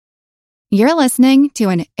You're listening to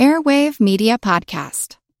an Airwave Media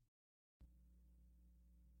Podcast.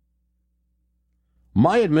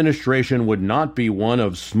 My administration would not be one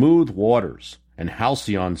of smooth waters and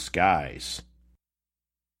halcyon skies.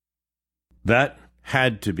 That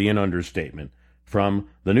had to be an understatement from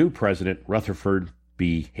the new president, Rutherford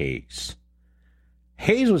B. Hayes.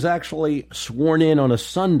 Hayes was actually sworn in on a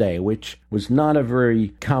Sunday, which was not a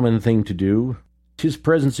very common thing to do. His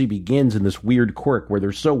presidency begins in this weird quirk where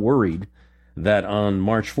they're so worried that on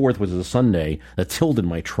March 4th, which is a Sunday, that Tilden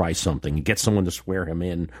might try something and get someone to swear him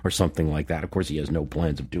in or something like that. Of course, he has no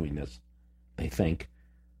plans of doing this. They think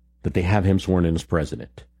that they have him sworn in as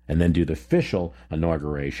president and then do the official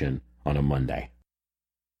inauguration on a Monday.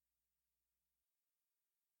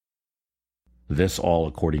 This all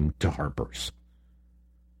according to Harper's.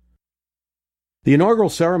 The inaugural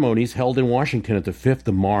ceremonies held in Washington at the 5th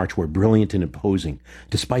of March were brilliant and imposing,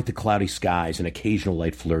 despite the cloudy skies and occasional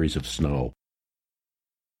light flurries of snow.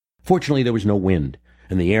 Fortunately, there was no wind,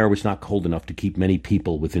 and the air was not cold enough to keep many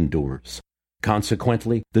people within doors.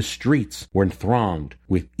 Consequently, the streets were thronged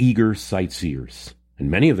with eager sightseers,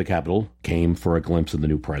 and many of the capital came for a glimpse of the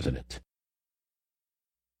new president.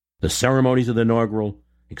 The ceremonies of the inaugural,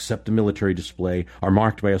 except the military display, are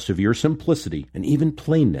marked by a severe simplicity and even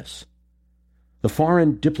plainness. The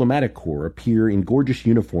foreign diplomatic corps appear in gorgeous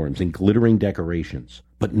uniforms and glittering decorations,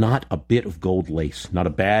 but not a bit of gold lace, not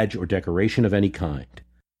a badge or decoration of any kind,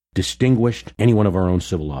 distinguished any one of our own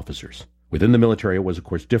civil officers. Within the military, it was, of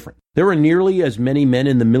course, different. There were nearly as many men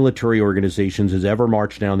in the military organizations as ever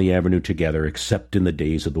marched down the avenue together, except in the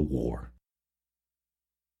days of the war.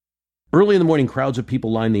 Early in the morning, crowds of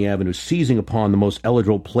people lined the avenue, seizing upon the most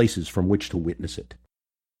eligible places from which to witness it.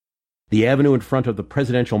 The avenue in front of the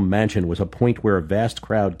presidential mansion was a point where a vast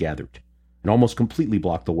crowd gathered and almost completely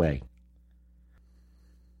blocked the way.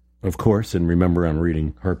 Of course, and remember I'm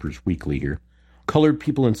reading Harper's Weekly here, colored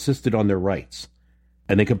people insisted on their rights,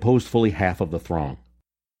 and they composed fully half of the throng.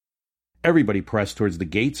 Everybody pressed towards the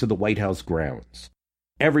gates of the White House grounds.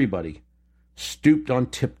 Everybody stooped on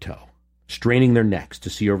tiptoe, straining their necks to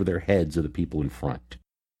see over their heads of the people in front.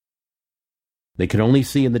 They could only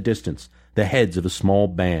see in the distance the heads of a small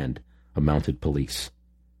band of mounted police.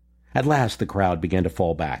 At last the crowd began to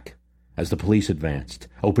fall back as the police advanced,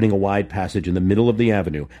 opening a wide passage in the middle of the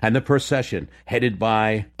avenue, and the procession, headed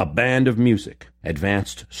by a band of music,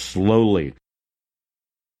 advanced slowly,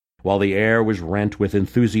 while the air was rent with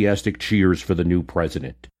enthusiastic cheers for the new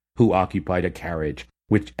president, who occupied a carriage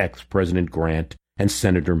with ex-President Grant and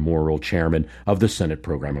Senator Morrill, chairman of the Senate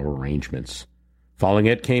Program of Arrangements. Following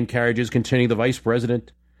it came carriages containing the Vice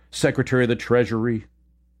President, Secretary of the Treasury,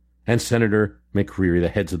 and Senator McCreary, the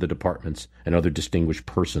heads of the departments, and other distinguished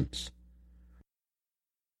persons.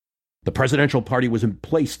 The presidential party was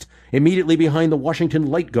placed immediately behind the Washington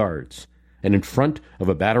Light Guards and in front of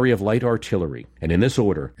a battery of light artillery, and in this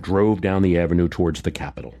order drove down the avenue towards the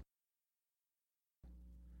Capitol.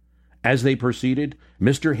 As they proceeded,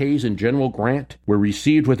 Mr. Hayes and General Grant were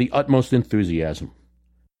received with the utmost enthusiasm.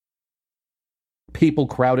 People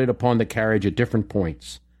crowded upon the carriage at different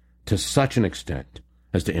points, to such an extent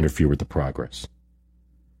as to interfere with the progress.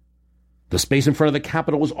 The space in front of the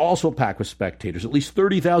Capitol was also packed with spectators. At least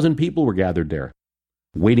 30,000 people were gathered there,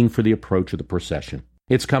 waiting for the approach of the procession.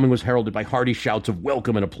 Its coming was heralded by hearty shouts of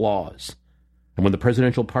welcome and applause. And when the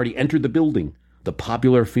presidential party entered the building, the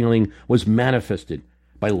popular feeling was manifested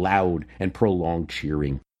by loud and prolonged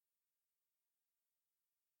cheering.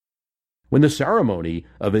 When the ceremony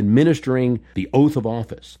of administering the oath of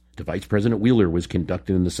office to Vice President Wheeler was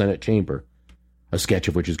conducted in the Senate chamber, a sketch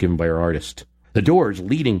of which is given by our artist, the doors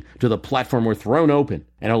leading to the platform were thrown open,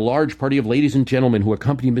 and a large party of ladies and gentlemen who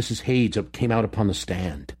accompanied Mrs. Hayes came out upon the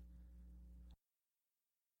stand.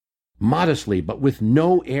 Modestly, but with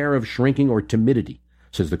no air of shrinking or timidity,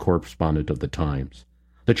 says the correspondent of the Times,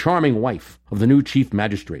 the charming wife of the new chief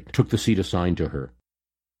magistrate took the seat assigned to her,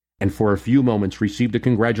 and for a few moments received the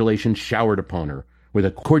congratulations showered upon her with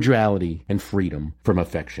a cordiality and freedom from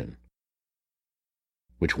affection,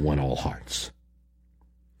 which won all hearts.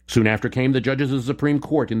 Soon after came the judges of the Supreme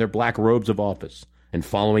Court in their black robes of office, and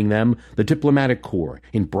following them, the diplomatic corps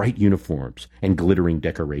in bright uniforms and glittering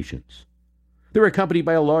decorations. They were accompanied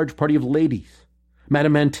by a large party of ladies,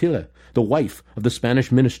 Madame Mantilla, the wife of the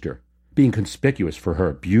Spanish minister, being conspicuous for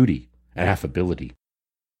her beauty and affability.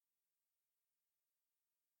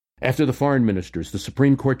 After the foreign ministers, the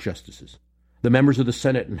Supreme Court justices, the members of the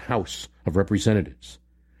Senate and House of Representatives,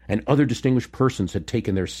 and other distinguished persons had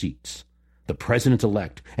taken their seats, the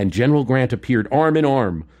President-elect and General Grant appeared arm in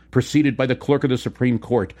arm, preceded by the clerk of the Supreme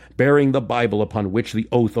Court, bearing the Bible upon which the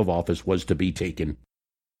oath of office was to be taken.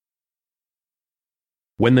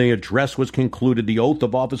 When the address was concluded, the oath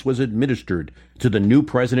of office was administered to the new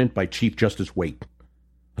president by Chief Justice Waite.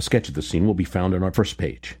 A sketch of the scene will be found on our first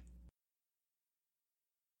page.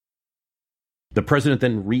 The president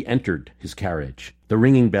then re-entered his carriage. The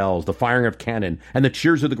ringing bells, the firing of cannon, and the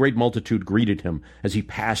cheers of the great multitude greeted him as he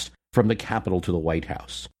passed from the Capitol to the White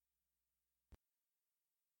House.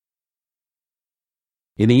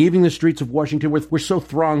 In the evening, the streets of Washington were so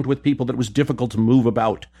thronged with people that it was difficult to move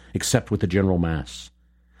about, except with the general mass.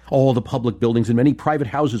 All the public buildings and many private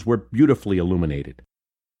houses were beautifully illuminated.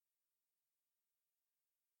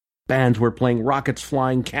 Bands were playing, rockets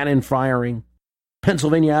flying, cannon firing.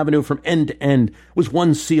 Pennsylvania Avenue from end to end was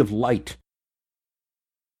one sea of light.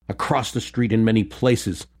 Across the street in many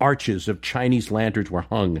places, arches of Chinese lanterns were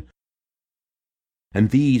hung, and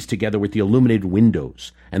these, together with the illuminated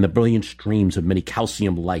windows and the brilliant streams of many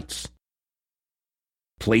calcium lights,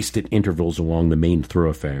 placed at intervals along the main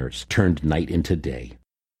thoroughfares, turned night into day.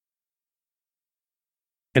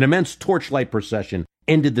 An immense torchlight procession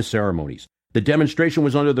ended the ceremonies. The demonstration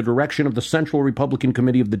was under the direction of the Central Republican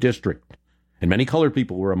Committee of the district, and many colored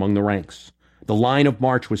people were among the ranks. The line of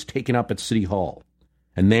march was taken up at City Hall,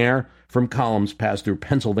 and there, from columns, passed through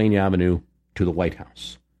Pennsylvania Avenue to the White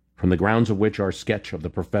House, from the grounds of which our sketch of the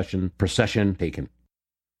procession taken.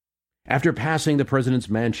 After passing the president's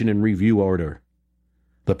mansion in review order,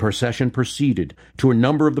 the procession proceeded to a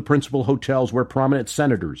number of the principal hotels where prominent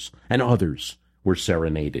senators and others were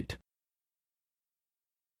serenaded.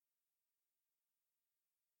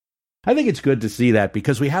 I think it's good to see that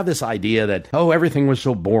because we have this idea that, everything was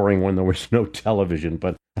so boring when there was no television,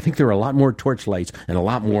 but I think there are a lot more torchlights and a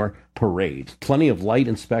lot more parades. Plenty of light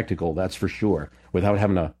and spectacle, that's for sure, without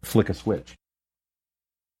having to flick a switch.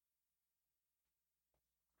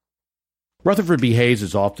 Rutherford B. Hayes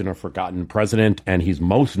is often a forgotten president, and he's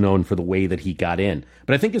most known for the way that he got in.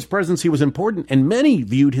 But I think his presidency was important, and many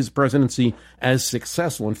viewed his presidency as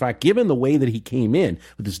successful. In fact, given the way that he came in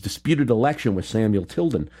with this disputed election with Samuel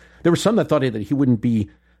Tilden, there were some that thought that he wouldn't be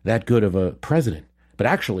that good of a president. But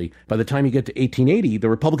actually, by the time you get to 1880, the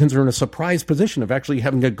Republicans are in a surprise position of actually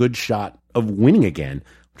having a good shot of winning again,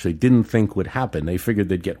 which they didn't think would happen. They figured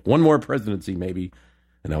they'd get one more presidency maybe,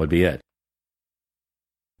 and that would be it.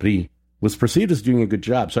 But he was perceived as doing a good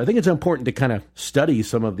job. So I think it's important to kind of study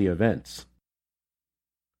some of the events.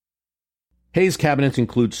 Hayes' cabinets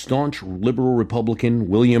include staunch liberal Republican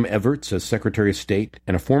William Evarts as Secretary of State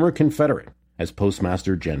and a former Confederate as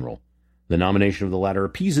Postmaster General. The nomination of the latter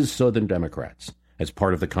appeases Southern Democrats as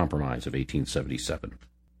part of the Compromise of 1877.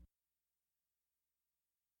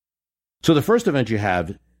 So the first event you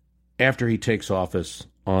have after he takes office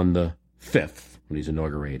on the 5th, when he's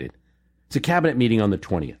inaugurated, it's a cabinet meeting on the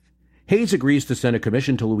 20th. Hayes agrees to send a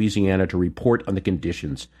commission to Louisiana to report on the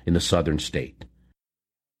conditions in the southern state.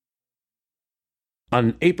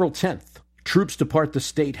 On April 10th, troops depart the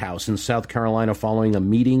State House in South Carolina following a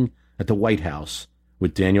meeting at the White House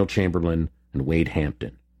with Daniel Chamberlain and Wade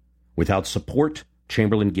Hampton. Without support,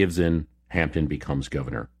 Chamberlain gives in, Hampton becomes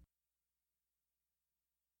governor.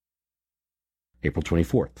 April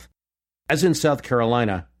 24th. As in South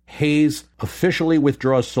Carolina, Hayes officially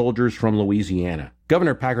withdraws soldiers from Louisiana.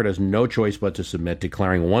 Governor Packard has no choice but to submit,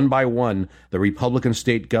 declaring one by one the Republican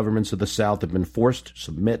state governments of the South have been forced to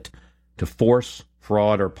submit to force,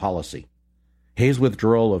 fraud, or policy. Hayes'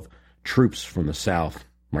 withdrawal of troops from the South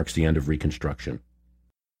marks the end of Reconstruction.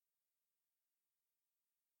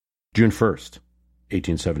 June 1st,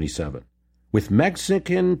 1877. With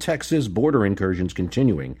Mexican-Texas border incursions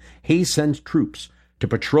continuing, Hayes sends troops to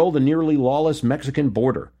patrol the nearly lawless Mexican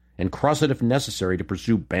border and cross it if necessary to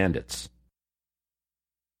pursue bandits.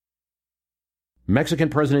 Mexican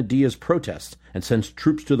President Diaz protests and sends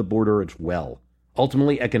troops to the border as well.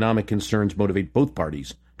 Ultimately, economic concerns motivate both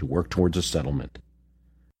parties to work towards a settlement.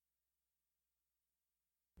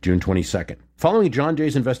 June 22nd. Following John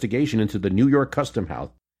Jay's investigation into the New York Custom House,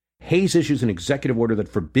 Hayes issues an executive order that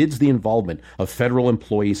forbids the involvement of federal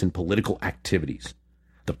employees in political activities.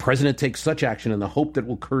 The president takes such action in the hope that it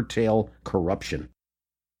will curtail corruption.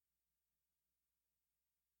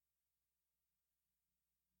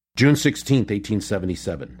 June 16,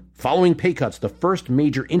 1877. Following pay cuts, the first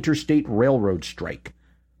major interstate railroad strike.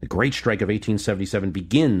 The Great Strike of 1877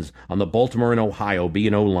 begins on the Baltimore and Ohio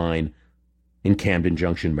B&O line in Camden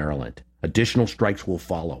Junction, Maryland. Additional strikes will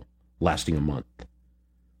follow, lasting a month.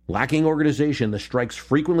 Lacking organization, the strikes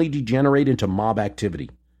frequently degenerate into mob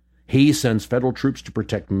activity. Hayes sends federal troops to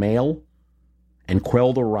protect mail and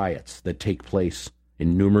quell the riots that take place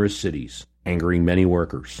in numerous cities, angering many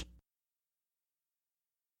workers.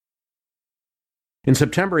 In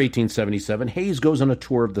September 1877, Hayes goes on a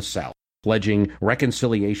tour of the South. pledging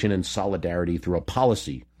reconciliation and solidarity through a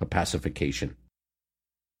policy of pacification.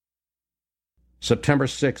 September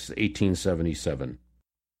 6, 1877.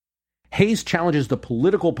 Hayes challenges the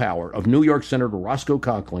political power of New York Senator Roscoe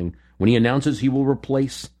Conkling when he announces he will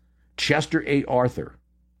replace Chester A. Arthur,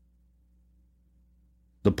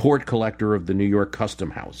 the port collector of the New York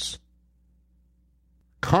Custom House.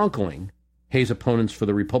 Conkling, Hayes' opponents for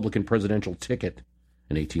the Republican presidential ticket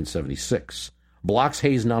in 1876, blocks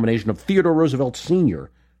Hayes' nomination of Theodore Roosevelt Sr.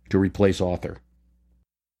 to replace Arthur.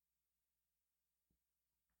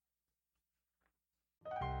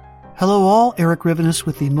 Hello all, Eric Rivenes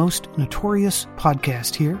with the Most Notorious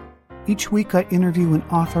podcast here. Each week I interview an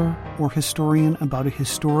author or historian about a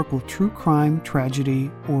historical true crime, tragedy,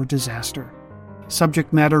 or disaster.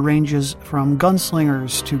 Subject matter ranges from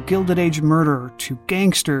gunslingers to Gilded Age murder to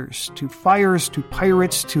gangsters to fires to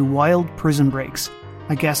pirates to wild prison breaks.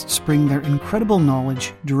 My guests bring their incredible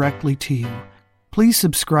knowledge directly to you. Please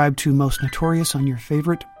subscribe to Most Notorious on your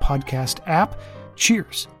favorite podcast app.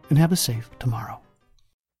 Cheers, and have a safe tomorrow.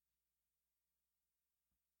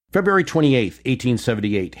 February 28,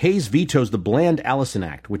 1878, Hayes vetoes the Bland-Allison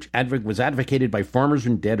Act, which was advocated by farmers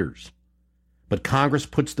and debtors. But Congress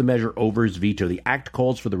puts the measure over his veto. The act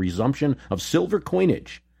calls for the resumption of silver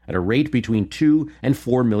coinage at a rate between $2 and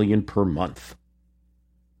 $4 million per month.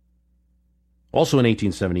 Also in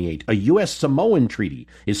 1878, a U.S. Samoan treaty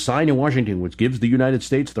is signed in Washington, which gives the United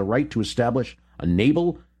States the right to establish a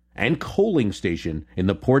naval and coaling station in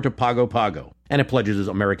the port of Pago Pago, and it pledges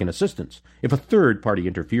American assistance if a third party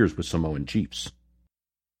interferes with Samoan chiefs.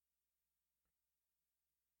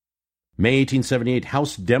 May 1878,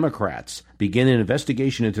 House Democrats begin an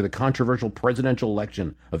investigation into the controversial presidential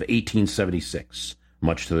election of 1876,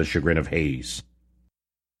 much to the chagrin of Hayes.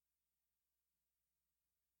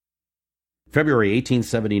 February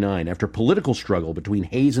 1879, after political struggle between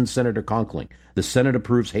Hayes and Senator Conkling, the Senate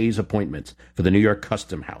approves Hayes' appointments for the New York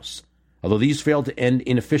Custom House. Although these failed to end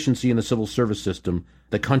inefficiency in the civil service system,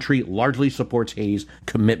 the country largely supports Hayes'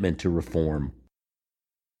 commitment to reform.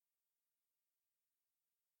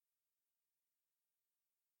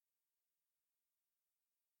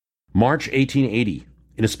 March 1880.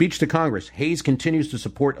 In a speech to Congress, Hayes continues to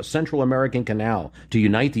support a Central American canal to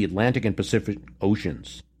unite the Atlantic and Pacific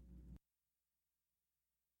Oceans.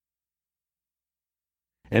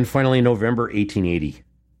 And finally, November 1880,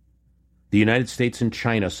 the United States and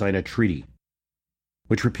China sign a treaty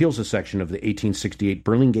which repeals a section of the 1868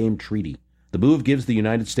 Burlingame Treaty. The move gives the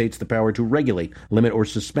United States the power to regulate, limit, or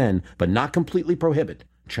suspend, but not completely prohibit,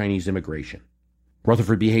 Chinese immigration.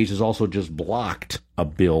 Rutherford B. Hayes has also just blocked a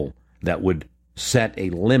bill that would set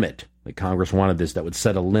a limit, like Congress wanted this, that would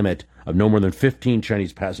set a limit of no more than 15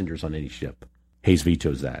 Chinese passengers on any ship. Hayes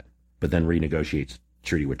vetoes that, but then renegotiates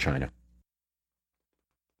treaty with China.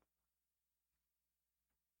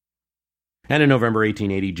 And in November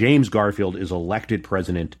 1880, James Garfield is elected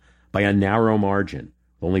president by a narrow margin,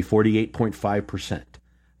 only 48.5%,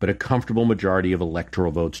 but a comfortable majority of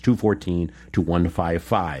electoral votes, 214 to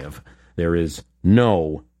 155. There is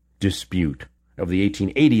no dispute of the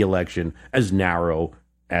 1880 election, as narrow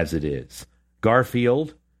as it is.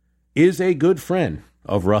 Garfield is a good friend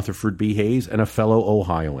of Rutherford B. Hayes and a fellow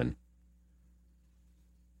Ohioan.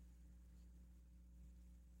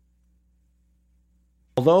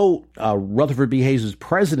 Although Rutherford B. Hayes'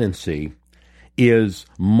 presidency is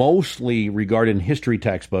mostly regarded in history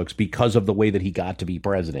textbooks because of the way that he got to be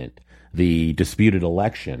president, the disputed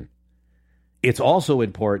election, it's also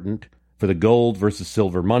important for the gold versus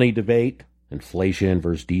silver money debate, inflation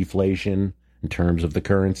versus deflation in terms of the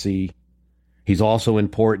currency. He's also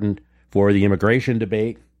important for the immigration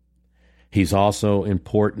debate. He's also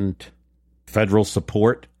important federal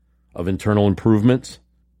support of internal improvements.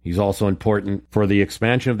 He's also important for the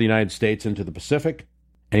expansion of the United States into the Pacific,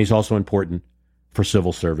 and he's also important for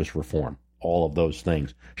civil service reform. All of those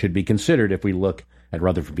things should be considered if we look at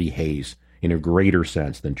Rutherford B. Hayes in a greater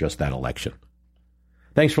sense than just that election.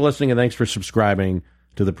 Thanks for listening, and thanks for subscribing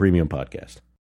to the Premium Podcast.